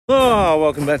Oh,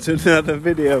 welcome back to another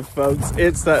video, folks.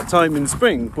 It's that time in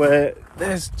spring where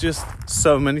there's just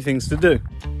so many things to do.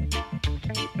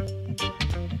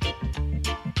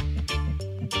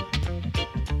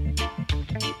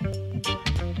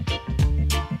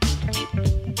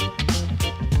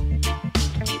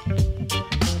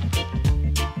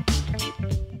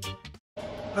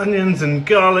 Onions and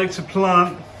garlic to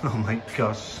plant. Oh my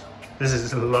gosh, this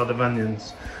is a lot of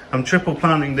onions. I'm triple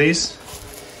planting these.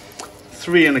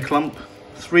 3 in a clump,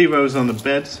 3 rows on a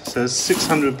bed, so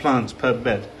 600 plants per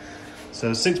bed.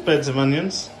 So 6 beds of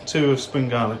onions, 2 of spring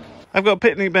garlic. I've got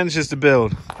picnic benches to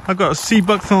build. I've got a sea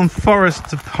buckthorn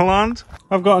forest to plant.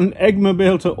 I've got an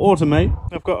eggmobile to automate.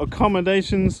 I've got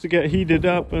accommodations to get heated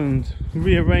up and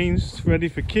rearranged, ready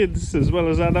for kids as well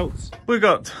as adults. We've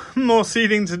got more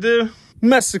seeding to do.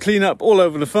 Mess to clean up all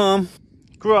over the farm.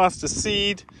 Grass to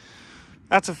seed.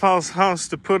 Atafal's house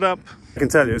to put up. I can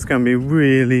tell you it's going to be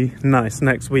really nice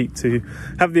next week to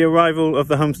have the arrival of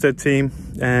the homestead team,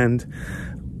 and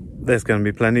there's going to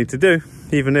be plenty to do,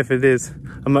 even if it is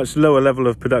a much lower level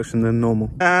of production than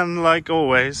normal. And like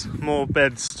always, more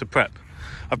beds to prep.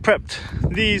 I've prepped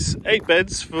these 8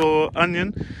 beds for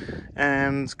onion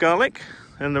and garlic,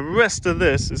 and the rest of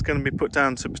this is going to be put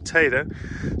down to potato,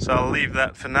 so I'll leave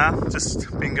that for now. Just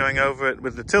been going over it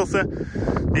with the tilther.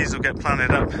 These will get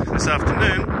planted up this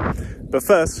afternoon. But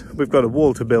first, we've got a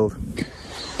wall to build.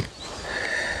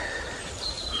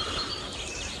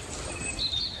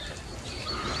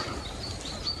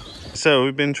 So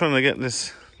we've been trying to get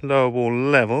this lower wall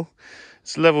level.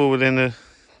 It's level within a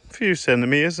few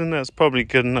centimeters, and that's probably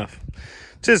good enough.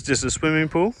 It is just a swimming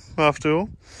pool, after all.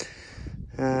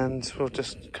 And we're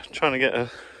just trying to get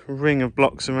a ring of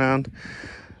blocks around.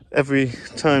 Every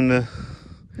time the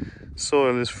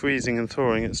soil is freezing and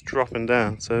thawing, it's dropping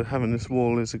down, so having this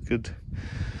wall is a good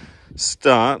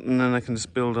start, and then I can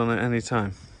just build on it any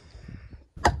time.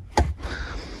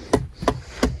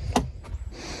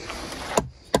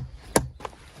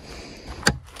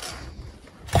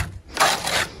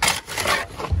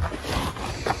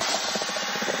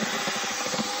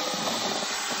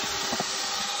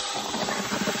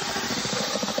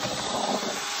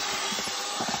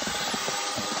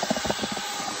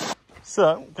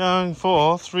 So, going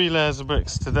for 3 layers of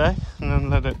bricks today, and then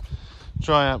let it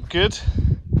dry up good.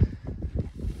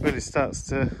 Really starts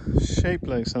to shape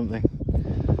like something.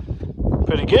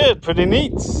 Pretty good, pretty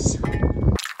neat.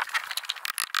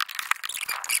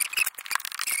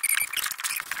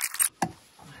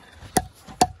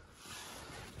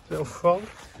 Little frog.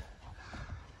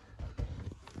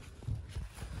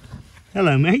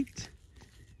 Hello, mate.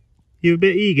 You a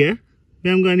bit eager? We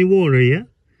haven't got any water yet?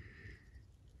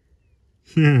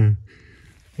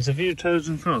 There's a few toads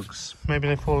and frogs. Maybe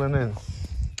they've fallen in.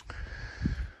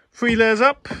 3 layers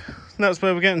up. That's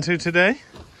where we're getting to today.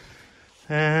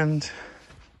 And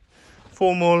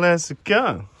 4 more layers to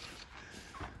go.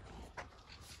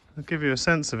 I'll give you a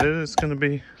sense of it. It's going to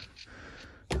be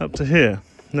up to here.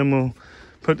 And then we'll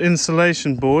put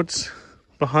insulation boards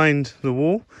behind the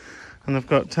wall. And I've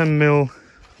got 10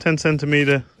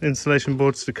 centimeter insulation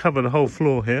boards to cover the whole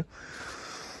floor here.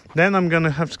 Then I'm going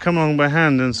to have to come along by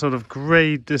hand and sort of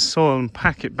grade this soil and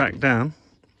pack it back down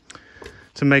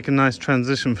to make a nice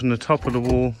transition from the top of the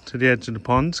wall to the edge of the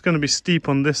pond. It's going to be steep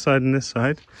on this side and this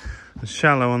side, and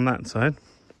shallow on that side.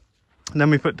 And then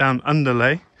we put down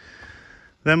underlay.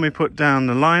 Then we put down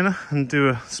the liner and do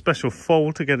a special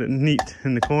fold to get it neat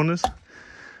in the corners.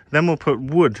 Then we'll put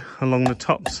wood along the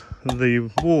tops of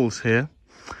the walls here,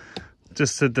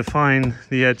 just to define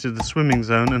the edge of the swimming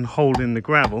zone and hold in the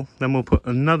gravel. Then we'll put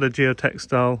another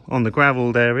geotextile on the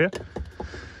gravelled area.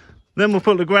 Then we'll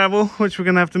put the gravel, which we're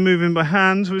going to have to move in by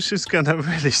hand, which is going to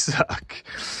really suck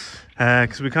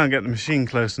because we can't get the machine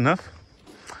close enough.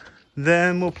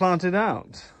 Then we'll plant it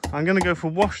out. I'm going to go for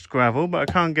washed gravel, but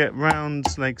I can't get round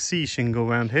like sea shingle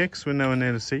around here because we're nowhere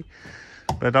near the sea.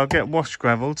 But I'll get washed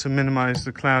gravel to minimise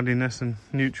the cloudiness and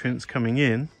nutrients coming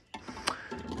in.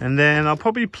 And then I'll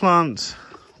probably plant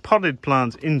potted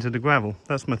plants into the gravel.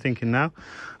 That's my thinking now.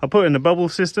 I'll put in a bubble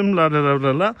system, la la la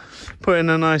la la. Put in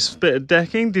a nice bit of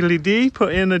decking, dilly dee.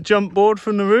 Put in a jump board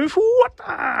from the roof. What?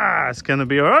 It's going to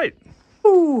be all right.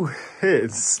 Ooh,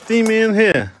 it's steamy in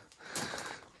here.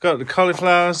 Got the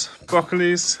cauliflowers,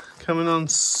 broccolis coming on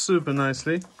super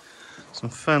nicely. Some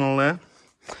fennel there.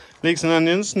 Leeks and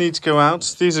onions need to go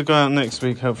out. These will go out next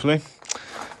week, hopefully.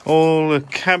 All the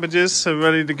cabbages are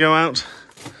ready to go out.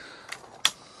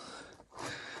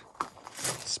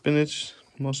 Spinach,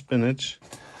 more spinach.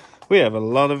 We have a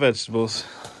lot of vegetables.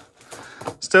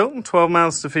 Still, 12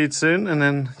 mouths to feed soon, and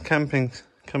then camping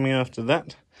coming after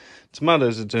that.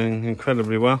 Tomatoes are doing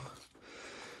incredibly well.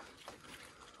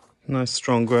 Nice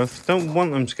strong growth. Don't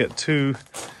want them to get too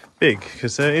big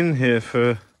because they're in here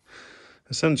for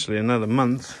essentially another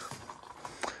month.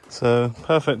 So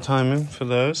perfect timing for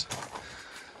those.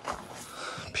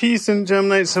 Peas didn't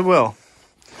germinate so well.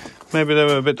 Maybe they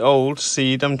were a bit old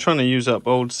seed. I'm trying to use up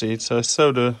old seed, so I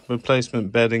sowed a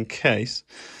replacement bed in case.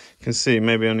 You can see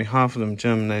maybe only half of them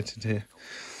germinated here.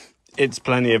 It's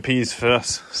plenty of peas for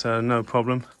us, so no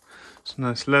problem. Some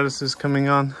nice lettuces coming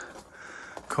on.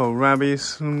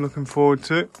 Kohlrabies, I'm looking forward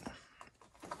to it.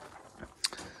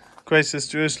 Grace's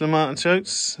Jerusalem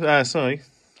artichokes,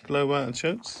 globe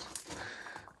artichokes.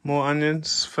 More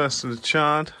onions, first of the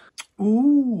chard.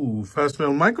 Ooh, first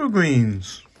little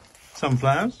microgreens.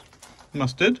 Sunflowers,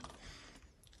 mustard.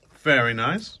 Very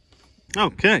nice.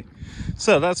 Okay,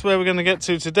 so that's where we're going to get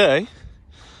to today.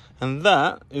 And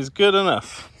that is good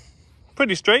enough.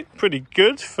 Pretty straight, pretty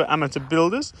good for amateur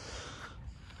builders.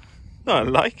 I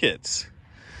like it.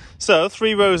 So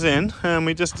 3 rows in, and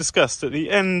we just discussed at the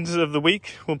end of the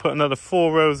week we'll put another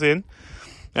 4 rows in,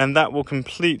 and that will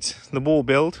complete the wall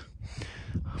build.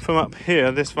 From up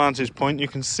here, this vantage point, you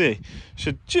can see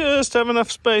should just have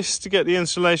enough space to get the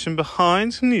insulation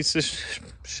behind. Needs to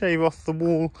shave off the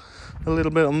wall a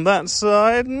little bit on that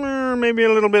side, maybe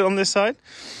a little bit on this side,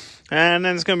 and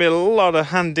then it's going to be a lot of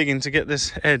hand digging to get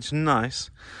this edge nice.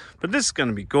 But this is going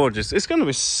to be gorgeous. It's going to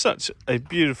be such a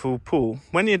beautiful pool.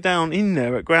 When you're down in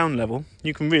there at ground level,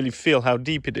 you can really feel how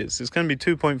deep it is. It's going to be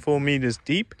 2.4 meters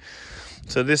deep.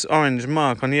 So this orange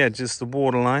mark on the edge is the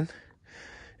waterline.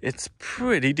 It's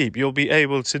pretty deep. You'll be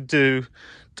able to do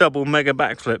double mega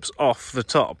backflips off the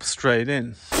top straight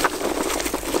in.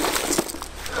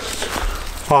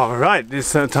 All right,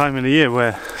 it's that time of the year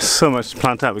where so much to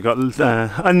plant out. We've got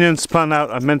onions planted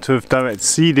out. I meant to have direct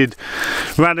seeded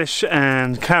radish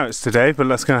and carrots today, but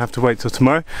that's going to have to wait till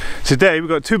tomorrow. Today we've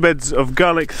got 2 beds of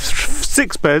garlic,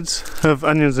 6 beds of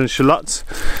onions and shallots.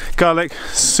 Garlic,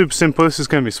 super simple. This is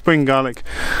going to be spring garlic.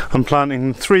 I'm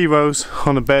planting 3 rows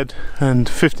on a bed and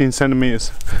 15 centimeters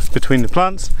between the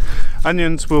plants.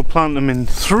 Onions, we'll plant them in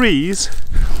 3s,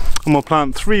 and we'll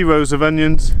plant 3 rows of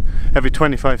onions every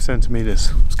 25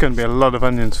 centimeters. It's going to be a lot of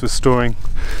onions for storing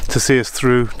to see us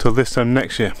through till this time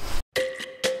next year.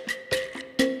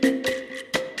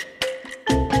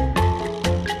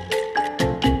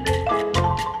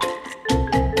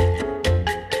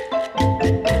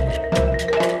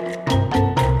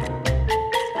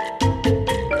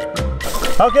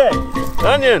 Okay,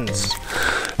 onions.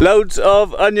 Loads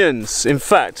of onions. In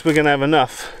fact, we're going to have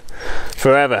enough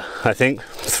forever, I think.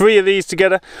 3 of these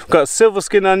together. We've got silver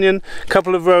skin onion, a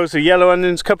couple of rows of yellow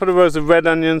onions, a couple of rows of red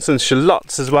onions and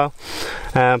shallots as well.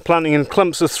 Planting in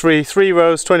clumps of 3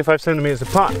 rows, 25 centimeters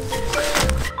apart.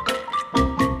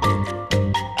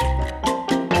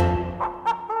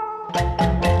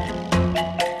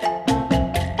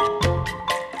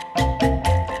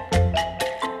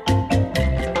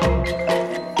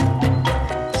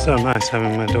 So nice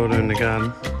having my daughter in the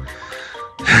garden.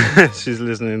 She's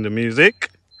listening to music.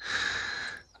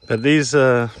 But these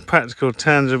are practical,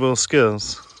 tangible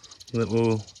skills that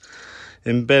will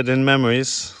embed in memories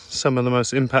some of the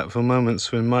most impactful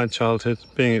moments in my childhood,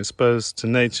 being exposed to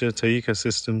nature, to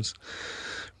ecosystems,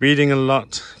 reading a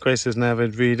lot. Grace is an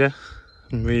avid reader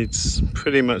and reads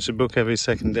pretty much a book every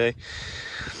second day.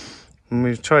 And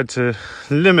we've tried to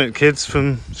limit kids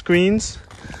from screens,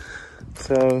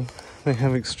 so they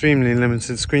have extremely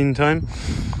limited screen time.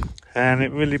 And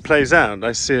it really plays out.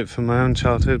 I see it from my own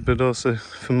childhood, but also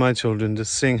from my children,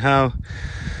 just seeing how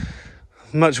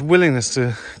much willingness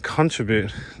to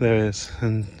contribute there is,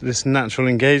 and this natural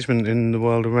engagement in the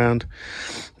world around.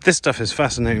 This stuff is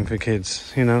fascinating for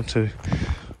kids, you know, to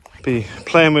be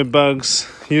playing with bugs,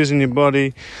 using your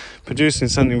body, producing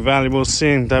something valuable,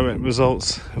 seeing direct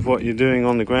results of what you're doing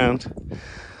on the ground.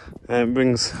 And it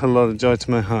brings a lot of joy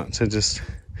to my heart to just,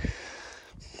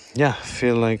 yeah,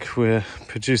 feel like we're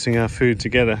producing our food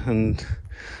together, and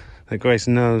that Grace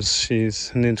knows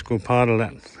she's an integral part of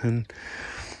that, and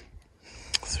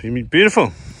it's really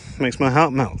beautiful. Makes my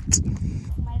heart melt.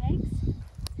 My legs.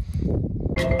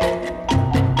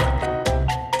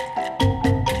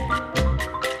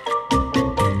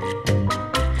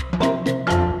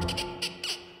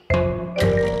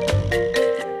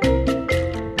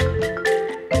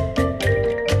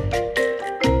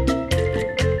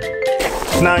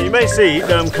 Now you may see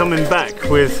that I'm coming back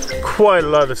with quite a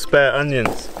lot of spare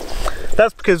onions.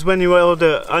 That's because when you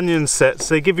order onion sets,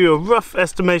 they give you a rough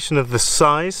estimation of the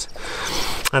size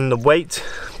and the weight,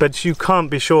 but you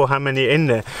can't be sure how many are in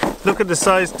there. Look at the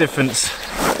size difference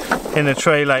in a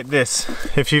tray like this.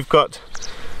 If you've got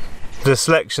the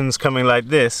selections coming like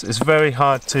this, it's very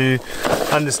hard to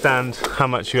understand how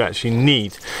much you actually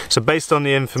need. So based on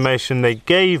the information they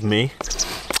gave me,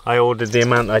 I ordered the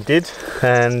amount I did,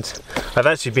 and I've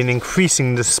actually been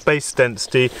increasing the space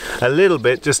density a little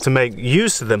bit just to make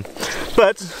use of them.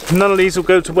 But none of these will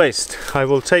go to waste. I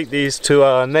will take these to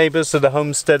our neighbours that are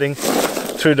homesteading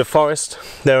through the forest.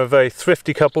 They're a very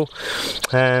thrifty couple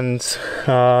and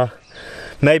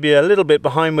maybe a little bit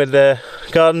behind with their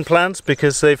garden plans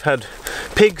because they've had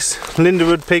pigs,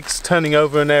 Linderwood pigs, turning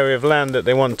over an area of land that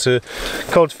they want to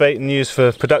cultivate and use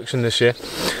for production this year.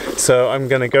 So I'm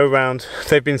going to go round.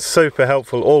 They've been super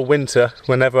helpful all winter.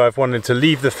 Whenever I've wanted to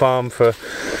leave the farm for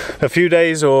a few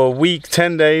days or a week,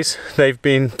 10 days, they've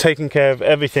been taking care of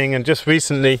everything. And just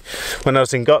recently, when I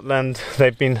was in Gotland,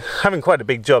 they've been having quite a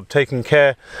big job taking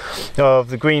care of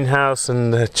the greenhouse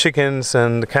and the chickens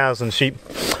and the cows and sheep.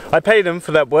 I paid them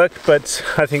for that work, but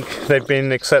I think they've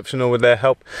been exceptional with their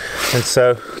help, and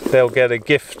so they'll get a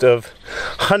gift of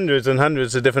hundreds and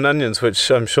hundreds of different onions, which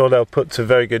I'm sure they'll put to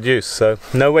very good use. So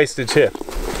no wastage here.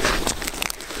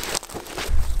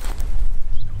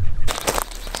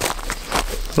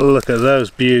 Look at those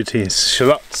beauties.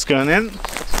 Shallots going in.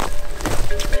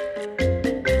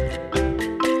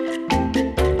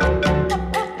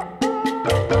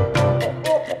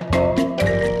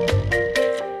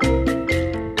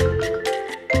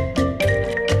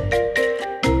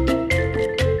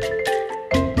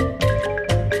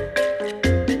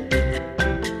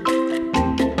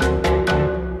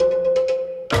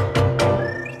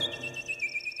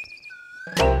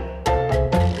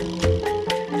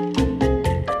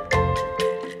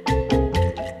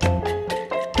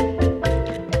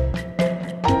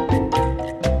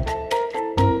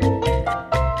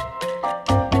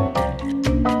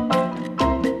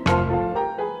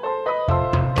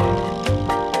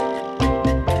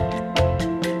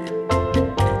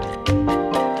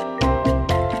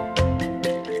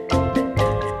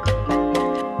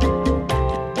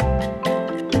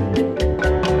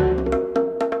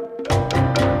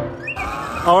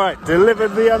 Alright, delivered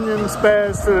the onion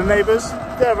spares to the neighbours.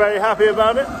 They're very happy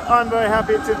about it. I'm very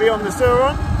happy to be on the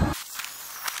Suron.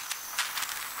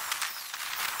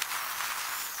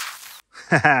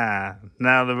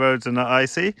 Now the roads are not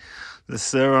icy, the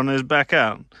Suron is back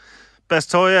out.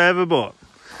 Best toy I ever bought.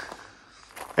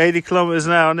 80 kilometers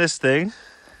an hour on this thing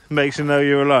makes you know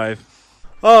you're alive.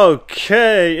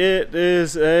 Okay, it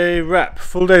is a wrap.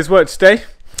 Full day's work today.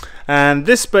 And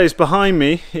this space behind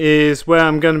me is where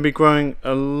I'm going to be growing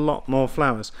a lot more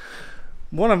flowers.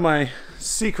 One of my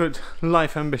secret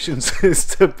life ambitions is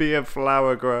to be a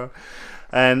flower grower,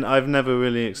 and I've never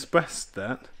really expressed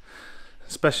that,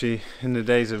 especially in the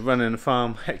days of running a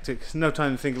farm. Hectic, no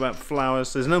time to think about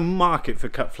flowers. There's no market for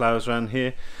cut flowers around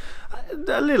here.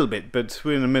 A little bit, but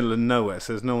we're in the middle of nowhere,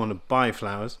 so there's no one to buy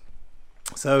flowers.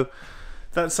 So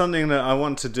that's something that I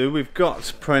want to do. We've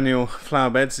got perennial flower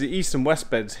beds. The east and west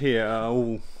beds here are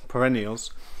all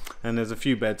perennials, and there's a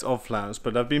few beds of flowers,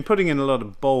 but I've been putting in a lot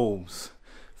of bulbs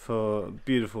for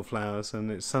beautiful flowers,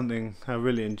 and it's something I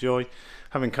really enjoy.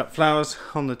 Having cut flowers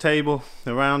on the table,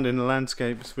 around in the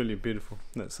landscape, it's really beautiful.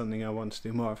 That's something I want to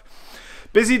do more of.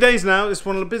 Busy days now. It's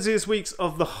one of the busiest weeks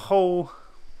of the whole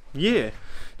year.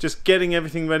 Just getting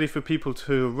everything ready for people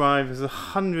to arrive. There's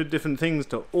 100 different things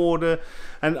to order,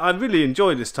 and I really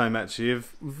enjoy this time actually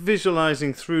of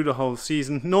visualizing through the whole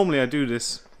season. Normally I do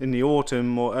this in the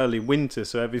autumn or early winter,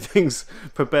 so everything's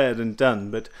prepared and done,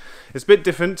 but it's a bit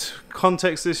different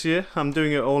context this year. I'm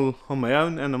doing it all on my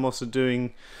own, and I'm also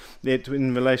doing it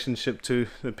in relationship to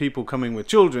the people coming with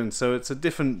children, so it's a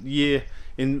different year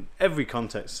in every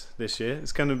context this year.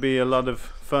 It's going to be a lot of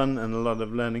fun and a lot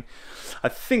of learning. I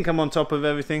think I'm on top of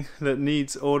everything that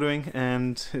needs ordering,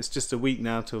 and it's just a week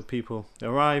now till people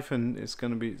arrive, and it's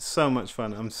going to be so much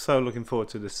fun. I'm so looking forward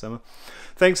to this summer.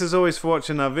 Thanks as always for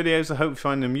watching our videos. I hope you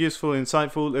find them useful,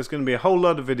 insightful. There's going to be a whole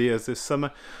lot of videos this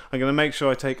summer. I'm going to make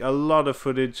sure I take a lot of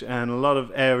footage and a lot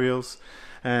of aerials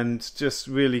and just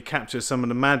really capture some of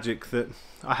the magic that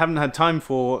I haven't had time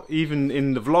for, even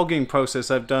in the vlogging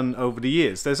process I've done over the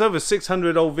years. There's over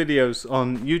 600 old videos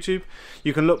on YouTube.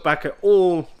 You can look back at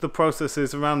all the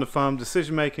processes around the farm,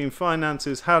 decision making,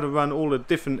 finances, how to run all the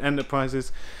different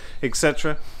enterprises,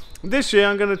 etc. This year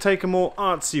I'm going to take a more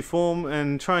artsy form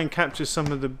and try and capture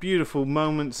some of the beautiful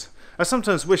moments. I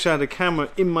sometimes wish I had a camera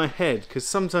in my head, because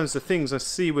sometimes the things I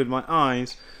see with my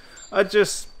eyes are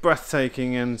just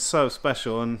breathtaking and so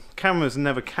special, and cameras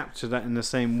never capture that in the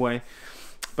same way.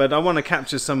 But I want to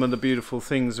capture some of the beautiful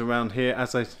things around here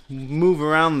as I move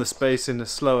around the space in a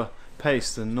slower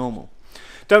pace than normal.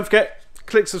 Don't forget,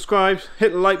 click subscribe,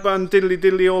 hit the like button, diddly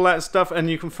diddly, all that stuff, and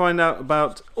you can find out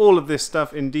about all of this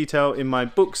stuff in detail in my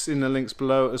books in the links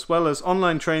below, as well as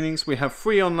online trainings. We have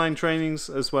free online trainings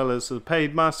as well as the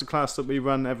paid masterclass that we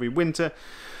run every winter.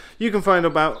 You can find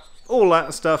out about all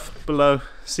that stuff below.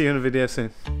 See you in a video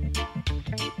soon.